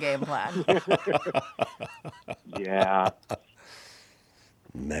actual game plan? Yeah.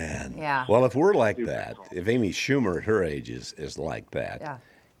 Man. Yeah. Well, if we're like that, if Amy Schumer at her age is like that,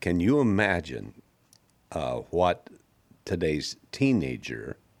 can you imagine what today's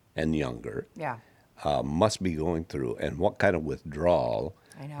teenager and younger must be going through, and what kind of withdrawal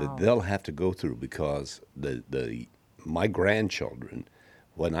that they'll have to go through? Because my grandchildren,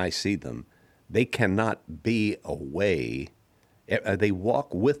 when I see them, they cannot be away. They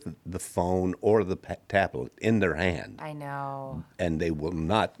walk with the phone or the tablet in their hand. I know. And they will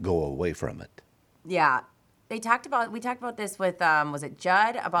not go away from it. Yeah. We talked about this with, was it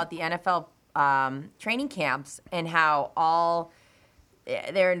Judd, about the NFL training camps, and how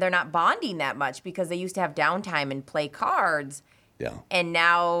they're not bonding that much because they used to have downtime and play cards. Yeah. And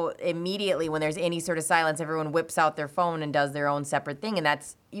now immediately when there's any sort of silence, everyone whips out their phone and does their own separate thing. And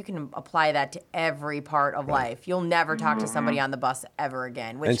you can apply that to every part of life. You'll never talk to somebody on the bus ever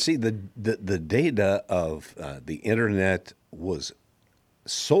again. And see, the data of the internet was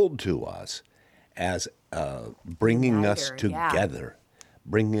sold to us as bringing us together.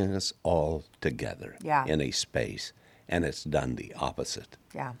 Bringing us all together in a space, and it's done the opposite.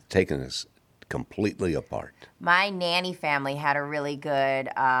 Yeah, taking us completely apart. My nanny family had a really good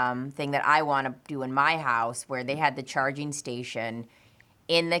thing that I want to do in my house, where they had the charging station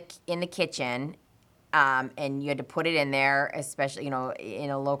in the kitchen, and you had to put it in there, especially in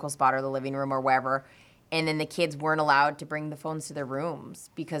a local spot or the living room or wherever, and then the kids weren't allowed to bring the phones to their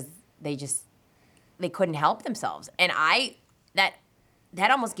rooms because they couldn't help themselves, and that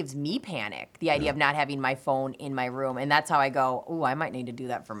almost gives me panic, the idea of not having my phone in my room. And that's how I go, oh, I might need to do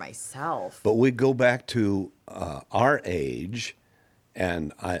that for myself. But we go back to our age,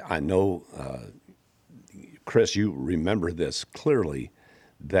 and I know, Chris, you remember this clearly,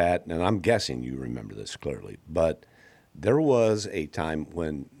 and I'm guessing you remember this clearly, but There was a time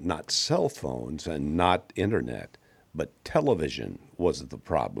when not cell phones and not internet, but television was the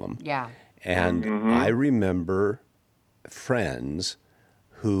problem. Yeah. And I remember friends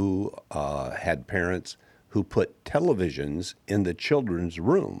who had parents who put televisions in the children's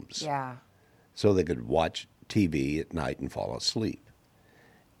rooms. Yeah. So they could watch TV at night and fall asleep.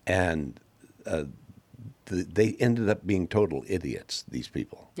 And they ended up being total idiots, these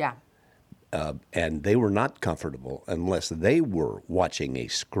people. Yeah. And they were not comfortable unless they were watching a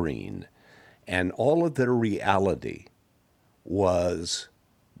screen. And all of their reality was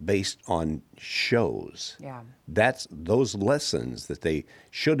based on shows. Yeah. That's those lessons that they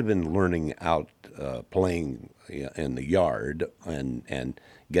should have been learning out playing in the yard and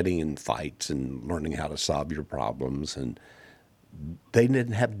getting in fights and learning how to solve your problems. And they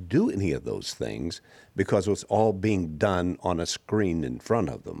didn't have to do any of those things because it was all being done on a screen in front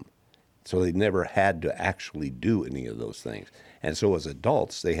of them. So they never had to actually do any of those things. And so as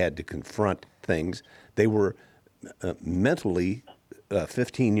adults, they had to confront things. They were mentally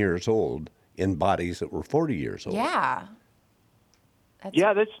 15 years old in bodies that were 40 years old. Yeah.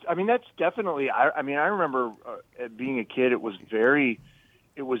 That's definitely. I remember being a kid. It was very.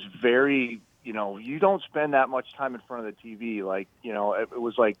 You don't spend that much time in front of the TV. Like, it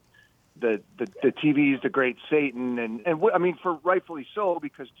was like the TV is the great Satan, and for rightfully so,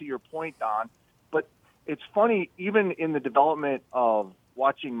 because to your point, Don. But it's funny, even in the development of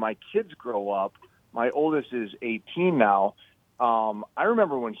watching my kids grow up. My oldest is 18 now. I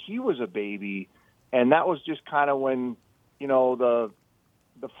remember when he was a baby, and that was just kind of when,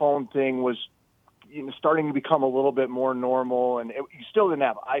 the phone thing was starting to become a little bit more normal, and you still didn't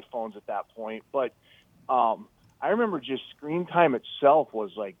have iPhones at that point. But I remember just screen time itself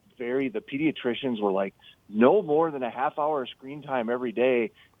was like the pediatricians were like, no more than a half hour of screen time every day,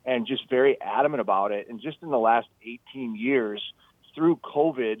 and just very adamant about it. And just in the last 18 years, through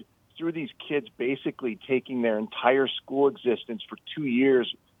COVID, through these kids basically taking their entire school existence for 2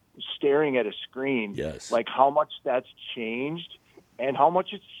 years staring at a screen, like how much that's changed and how much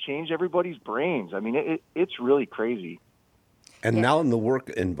it's changed everybody's brains. I mean, it's really crazy. And now in the work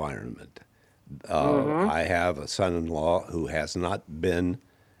environment, I have a son-in-law who has not been,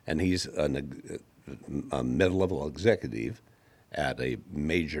 and he's a mid-level executive at a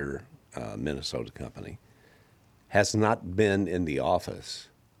major Minnesota company, has not been in the office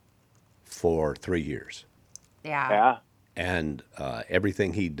for 3 years. Yeah. And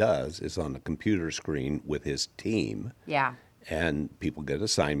everything he does is on the computer screen with his team. Yeah. And people get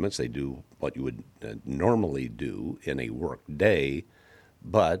assignments. They do what you would normally do in a work day,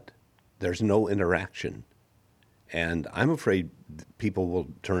 but there's no interaction. And I'm afraid people will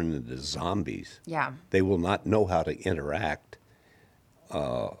turn into zombies. Yeah. They will not know how to interact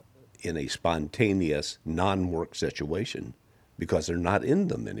in a spontaneous, non-work situation because they're not in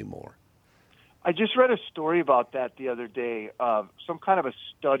them anymore. I just read a story about that the other day, some kind of a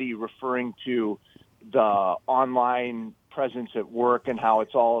study referring to the online presence at work and how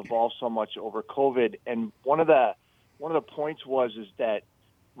it's all evolved so much over COVID. And one of the points is that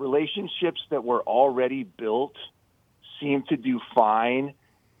relationships that were already built seem to do fine,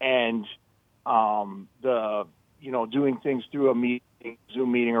 and doing things through a meeting,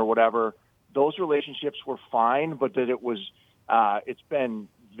 Zoom meeting or whatever, those relationships were fine, but that it was it's been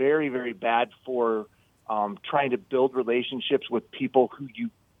very, very bad for trying to build relationships with people who you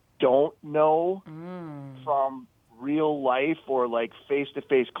don't know from real life or like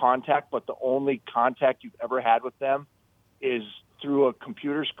face-to-face contact, but the only contact you've ever had with them is through a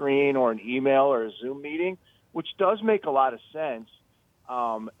computer screen or an email or a Zoom meeting, which does make a lot of sense.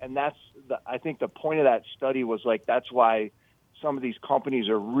 And I think the point of that study was like, that's why some of these companies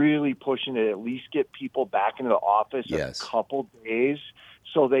are really pushing to at least get people back into the office a couple days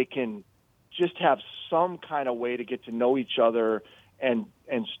so they can just have some kind of way to get to know each other and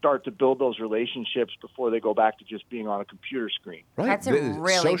start to build those relationships before they go back to just being on a computer screen. Right. That's a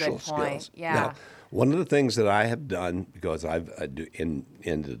really Social good point. skills. Yeah. Now, one of the things that I have done, because I've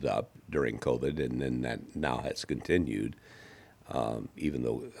ended up during COVID, and then that now has continued, even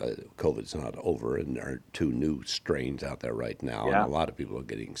though COVID's not over, and there are 2 new strains out there right now, and a lot of people are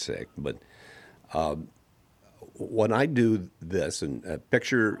getting sick. But when I do this, and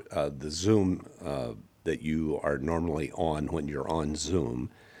picture the Zoom that you are normally on when you're on Zoom,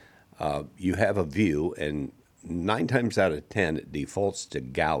 you have a view, and 9 times out of 10, it defaults to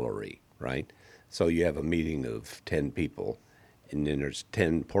gallery, right? So you have a meeting of 10 people, and then there's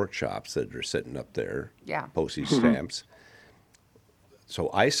 10 pork chops that are sitting up there, postage stamps.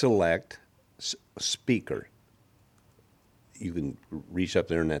 So I select speaker. you can reach up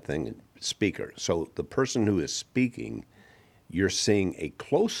there in that thing and speaker. So the person who is speaking, you're seeing a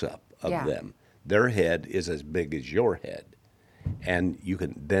close-up of them. Their head is as big as your head, and you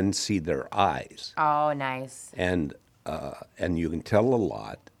can then see their eyes. Oh, nice. And you can tell a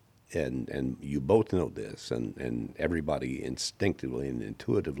lot, and you both know this, and everybody instinctively and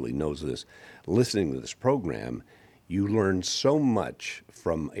intuitively knows this. Listening to this program, you learn so much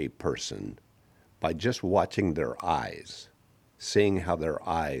from a person by just watching their eyes, seeing how their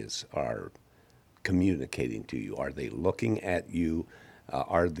eyes are communicating to you. Are they looking at you?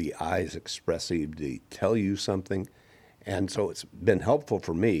 Are the eyes expressive? Do they tell you something? And so it's been helpful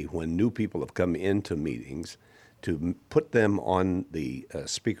for me when new people have come into meetings to put them on the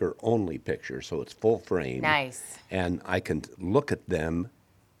speaker-only picture, so it's full frame. Nice. And I can look at them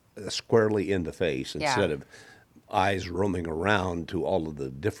squarely in the face instead of eyes roaming around to all of the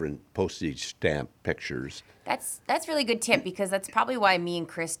different postage stamp pictures. That's really good tip, because that's probably why me and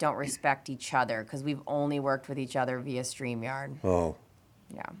Chris don't respect each other, because we've only worked with each other via StreamYard. Oh.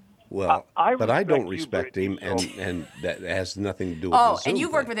 Yeah. Well, but I don't respect him, and that has nothing to do with the Zoom and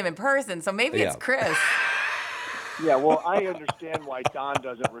you've worked with him in person, so maybe it's Chris. Yeah, well, I understand why Don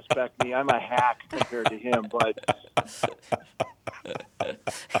doesn't respect me. I'm a hack compared to him, but...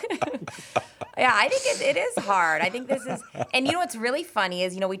 Yeah, I think it is hard. I think this is... And you know what's really funny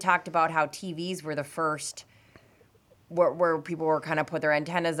is, we talked about how TVs were the first where people were kind of put their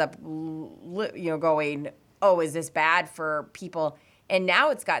antennas up, going, oh, is this bad for people? And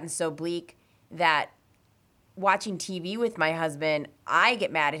now it's gotten so bleak that watching TV with my husband, I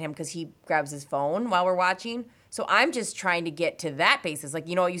get mad at him because he grabs his phone while we're watching. So I'm just trying to get to that basis. Like,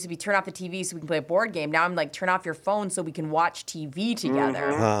 it used to be turn off the TV so we can play a board game. Now I'm like, turn off your phone so we can watch TV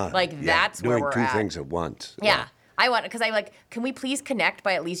together. That's where we're doing at. two things at once. Yeah. I want, because can we please connect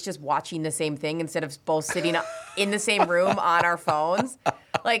by at least just watching the same thing instead of both sitting in the same room on our phones?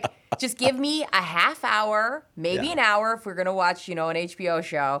 Like, just give me a half hour, maybe an hour if we're going to watch, an HBO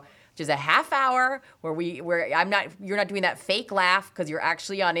show. Just a half hour where you're not doing that fake laugh because you're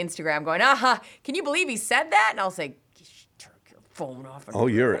actually on Instagram going, can you believe he said that? And I'll say, turn your phone off. Oh,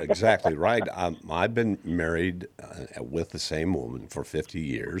 you're exactly right. I've been married with the same woman for 50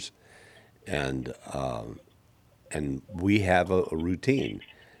 years, and we have a routine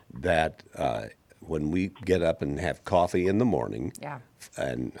that when we get up and have coffee in the morning,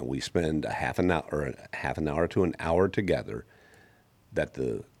 and we spend a half an hour to an hour together, that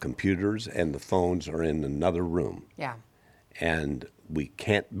the computers and the phones are in another room. Yeah. And we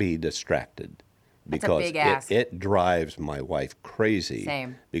can't be distracted That's a because big ask. It drives my wife crazy.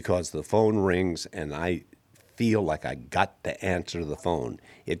 Same. Because the phone rings and I feel like I got to answer the phone.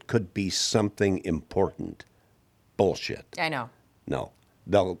 It could be something important. Bullshit. I know. No.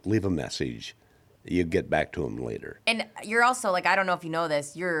 They'll leave a message. You get back to them later. And you're also, I don't know if you know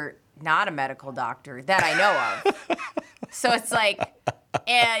this, you're not a medical doctor that I know of. So it's like,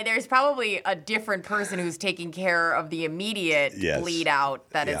 there's probably a different person who's taking care of the immediate bleed out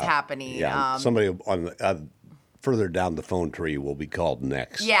that is happening. Yeah, somebody on further down the phone tree will be called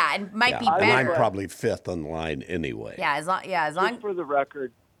next. Yeah, and might be better. And I'm probably fifth on the line anyway. Yeah, as long. Just for the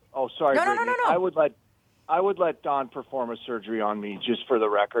record. Oh, sorry. No. I would let Don perform a surgery on me, just for the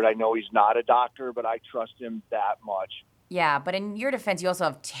record. I know he's not a doctor, but I trust him that much. Yeah, but in your defense, you also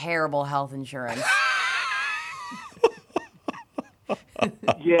have terrible health insurance.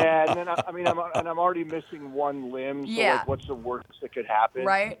 Yeah, and then I'm already missing one limb. So what's the worst that could happen?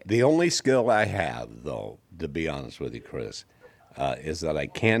 Right. The only skill I have, though, to be honest with you, Chris, is that I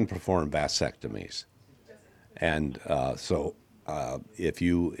can perform vasectomies, and so if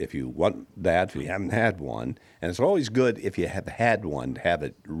you want that, if you haven't had one, and it's always good if you have had one to have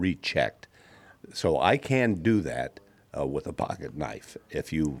it rechecked. So I can do that with a pocket knife.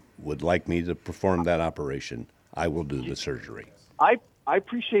 If you would like me to perform that operation, I will do the surgery. I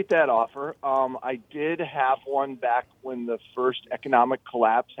appreciate that offer. I did have one back when the first economic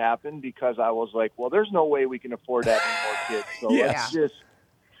collapse happened, because I was like, well, there's no way we can afford to have any more kids. So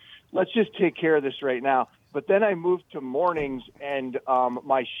let's just take care of this right now. But then I moved to mornings, and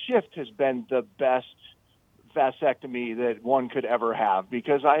my shift has been the best vasectomy that one could ever have,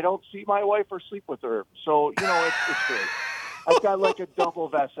 because I don't see my wife or sleep with her. So, it's great. I've got like a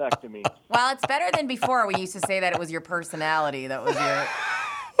double vasectomy. Well, it's better than before. We used to say that it was your personality that was your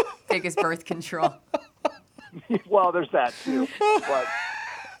biggest birth control. Well, there's that too. But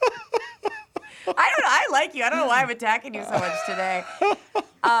I don't know. I like you. I don't know why I'm attacking you so much today.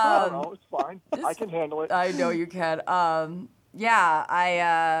 No, it's fine. I can handle it. I know you can. I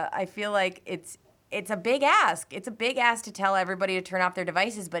feel like it's a big ask. It's a big ask to tell everybody to turn off their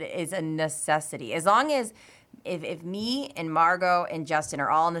devices, but it is a necessity. As long as if me and Margot and Justin are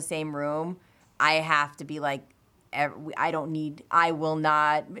all in the same room, I have to be like, I will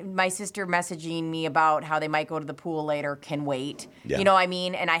not. My sister messaging me about how they might go to the pool later can wait. Yeah. You know what I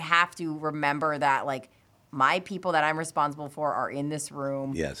mean? And I have to remember that, like, my people that I'm responsible for are in this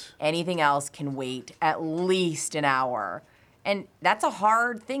room. Yes. Anything else can wait at least an hour. And that's a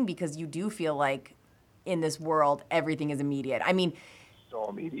hard thing because you do feel like in this world, everything is immediate. I mean, so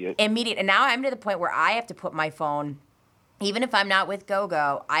immediate. Immediate. And now I'm to the point where I have to put my phone, even if I'm not with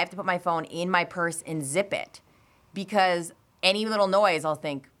GoGo, I have to put my phone in my purse and zip it. Because any little noise, I'll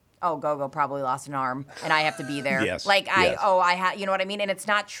think, oh, GoGo probably lost an arm, and I have to be there. Yes. Like, yes. You know what I mean? And it's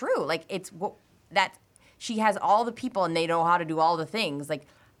not true. Like, it's that she has all the people, and they know how to do all the things. Like,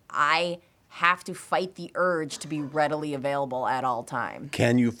 I have to fight the urge to be readily available at all time.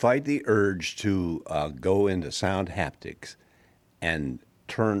 Can you fight the urge to go into sound haptics and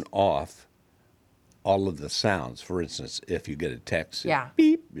turn off all of the sounds? For instance, if you get a text,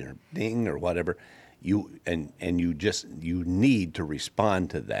 beep, or ding, or whatever. You need to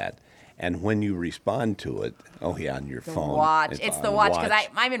respond to that, and when you respond to it, on your phone. It's the watch because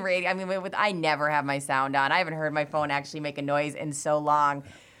I'm in radio. I mean, I never have my sound on. I haven't heard my phone actually make a noise in so long.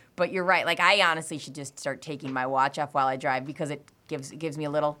 But you're right. Like, I honestly should just start taking my watch off while I drive because it gives me a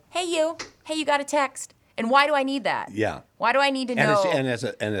little, hey you got a text, and why do I need that? Yeah. Why do I need to know?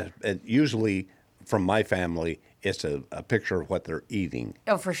 And usually from my family, it's a picture of what they're eating.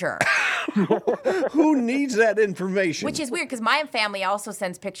 Oh, for sure. Who needs that information? Which is weird because my family also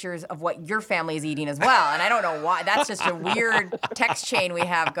sends pictures of what your family is eating as well, and I don't know why. That's just a weird text chain we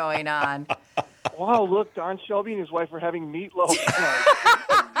have going on. Wow, look, Don Shelby and his wife are having meatloaf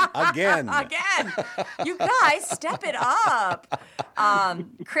Again. You guys, step it up.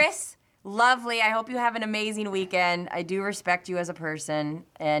 Chris, lovely. I hope you have an amazing weekend. I do respect you as a person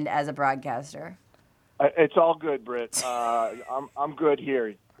and as a broadcaster. It's all good, Britt. I'm good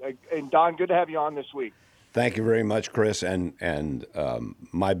here. And Don, good to have you on this week. Thank you very much, Chris, and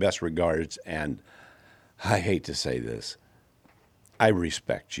my best regards. And I hate to say this, I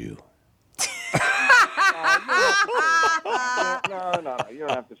respect you. No, you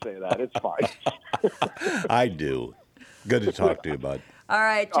don't have to say that. It's fine. I do. Good to talk to you, bud. All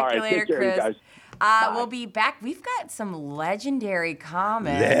right, check you later, take care, Chris. you guys. We'll be back. We've got some legendary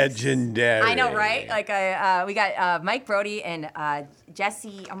comments. Legendary. I know, right? Like we got Mike Brody and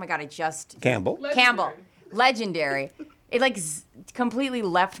Jesse. Oh my God, Campbell. Legendary. It completely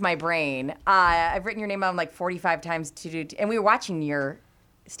left my brain. I've written your name down like 45 times and we were watching your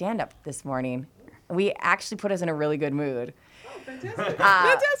stand-up this morning. We actually put us in a really good mood. Oh, fantastic.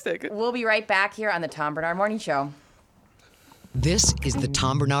 Fantastic. We'll be right back here on the Tom Barnard Morning Show. This is the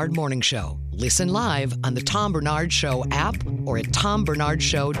Tom Barnard Morning Show. Listen live on the Tom Barnard Show app or at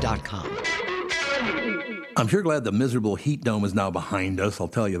tombernardshow.com. I'm sure glad the miserable heat dome is now behind us, I'll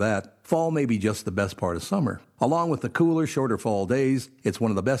tell you that. Fall may be just the best part of summer. Along with the cooler, shorter fall days, it's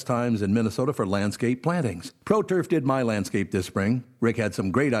one of the best times in Minnesota for landscape plantings. ProTurf did my landscape this spring. Rick had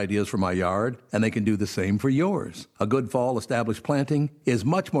some great ideas for my yard, and they can do the same for yours. A good fall established planting is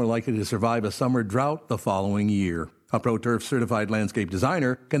much more likely to survive a summer drought the following year. A ProTurf certified landscape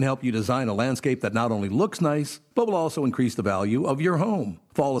designer can help you design a landscape that not only looks nice, but will also increase the value of your home.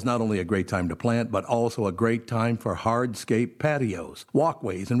 Fall is not only a great time to plant, but also a great time for hardscape patios,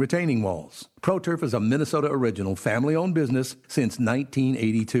 walkways, and retaining walls. ProTurf is a Minnesota original family-owned business since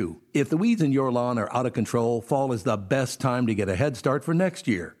 1982. If the weeds in your lawn are out of control, fall is the best time to get a head start for next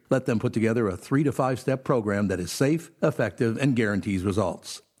year. Let them put together a 3 to 5 step program that is safe, effective, and guarantees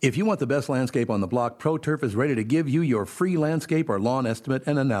results. If you want the best landscape on the block, ProTurf is ready to give you your free landscape or lawn estimate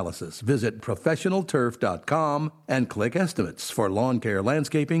and analysis. Visit professionalturf.com and click estimates for lawn care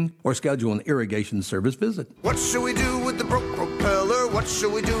landscaping or schedule an irrigation service visit. What shall we do with the broke propeller? What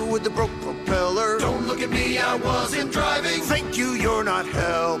shall we do with the broke propeller? Don't look at me, I wasn't driving. Thank you, you're not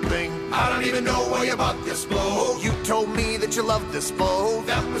helping. I don't even know why you bought this boat. You told me that you loved this boat.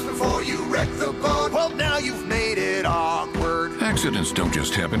 That was before you wrecked the boat. Well, now you've made it awkward. Accidents don't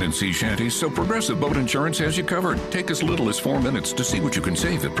just happen in sea shanties, so Progressive Boat Insurance has you covered. Take as little as 4 minutes to see what you can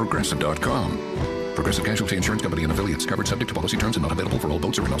save at Progressive.com. Progressive Casualty Insurance Company and affiliates, covered subject to policy terms and not available for all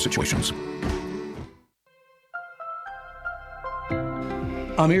boats or in all situations.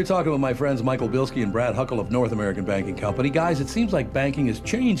 I'm here talking with my friends Michael Bilski and Brad Huckle of North American Banking Company. Guys, it seems like banking has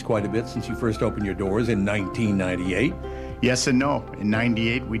changed quite a bit since you first opened your doors in 1998. Yes and no. In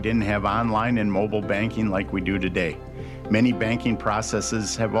 98, we didn't have online and mobile banking like we do today. Many banking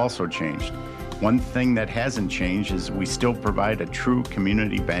processes have also changed. One thing that hasn't changed is we still provide a true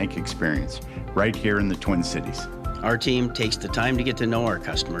community bank experience right here in the Twin Cities. Our team takes the time to get to know our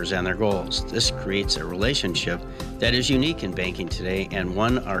customers and their goals. This creates a relationship that is unique in banking today and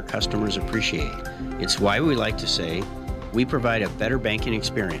one our customers appreciate. It's why we like to say, we provide a better banking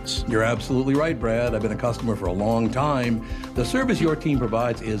experience. You're absolutely right, Brad. I've been a customer for a long time. The service your team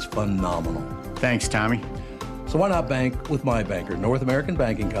provides is phenomenal. Thanks, Tommy. So why not bank with my banker, North American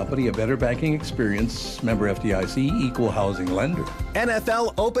Banking Company, a better banking experience, member FDIC, equal housing lender.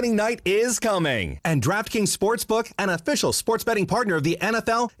 NFL opening night is coming, and DraftKings Sportsbook, an official sports betting partner of the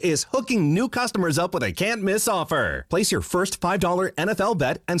NFL, is hooking new customers up with a can't-miss offer. Place your first $5 NFL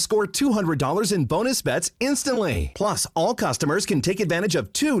bet and score $200 in bonus bets instantly. Plus, all customers can take advantage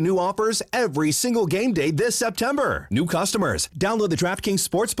of 2 new offers every single game day this September. New customers, download the DraftKings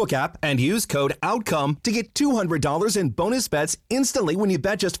Sportsbook app and use code OUTCOME to get $200 in bonus bets instantly when you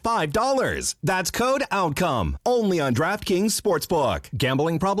bet just $5. That's code OUTCOME. Only on DraftKings Sportsbook.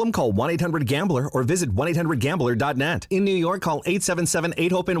 Gambling problem? Call 1-800-GAMBLER or visit 1-800-GAMBLER.net. In New York, call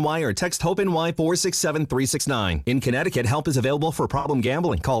 877-8-HOPE-NY or text HOPE-NY 467-369. In Connecticut, help is available for problem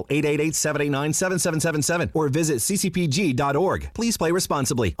gambling. Call 888-789-7777 or visit ccpg.org. Please play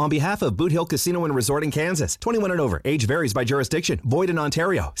responsibly. On behalf of Boot Hill Casino and Resort in Kansas, 21 and over. Age varies by jurisdiction. Void in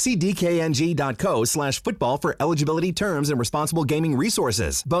Ontario. See dkng.co/football for eligibility, terms, and responsible gaming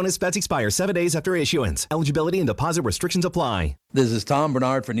resources. Bonus bets expire 7 days after issuance. Eligibility and deposit restrictions apply. This is Tom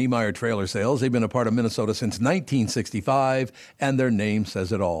Barnard for Niemeyer Trailer Sales. They've been a part of Minnesota since 1965, and their name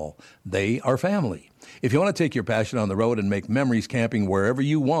says it all. They are family. If you want to take your passion on the road and make memories camping wherever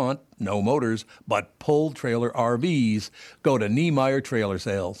you want, no motors, but pulled trailer RVs, go to Niemeyer Trailer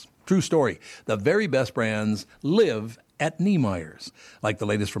Sales. True story. The very best brands live at Niemeyer's. Like the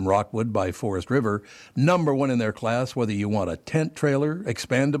latest from Rockwood by Forest River, #1 in their class, whether you want a tent trailer,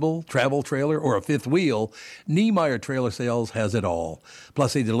 expandable, travel trailer, or a fifth wheel, Niemeyer Trailer Sales has it all.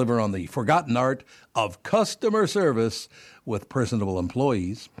 Plus, they deliver on the forgotten art of customer service with personable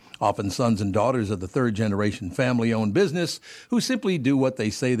employees, often sons and daughters of the third-generation family-owned business who simply do what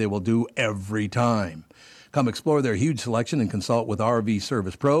they say they will do every time. Come explore their huge selection and consult with RV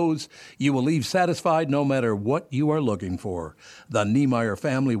service pros. You will leave satisfied no matter what you are looking for. The Niemeyer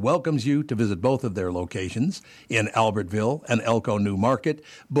family welcomes you to visit both of their locations in Albertville and Elko New Market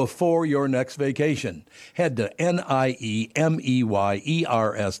before your next vacation. Head to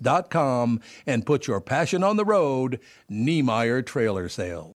NIEMEYERS.com and put your passion on the road. Niemeyer Trailer Sales.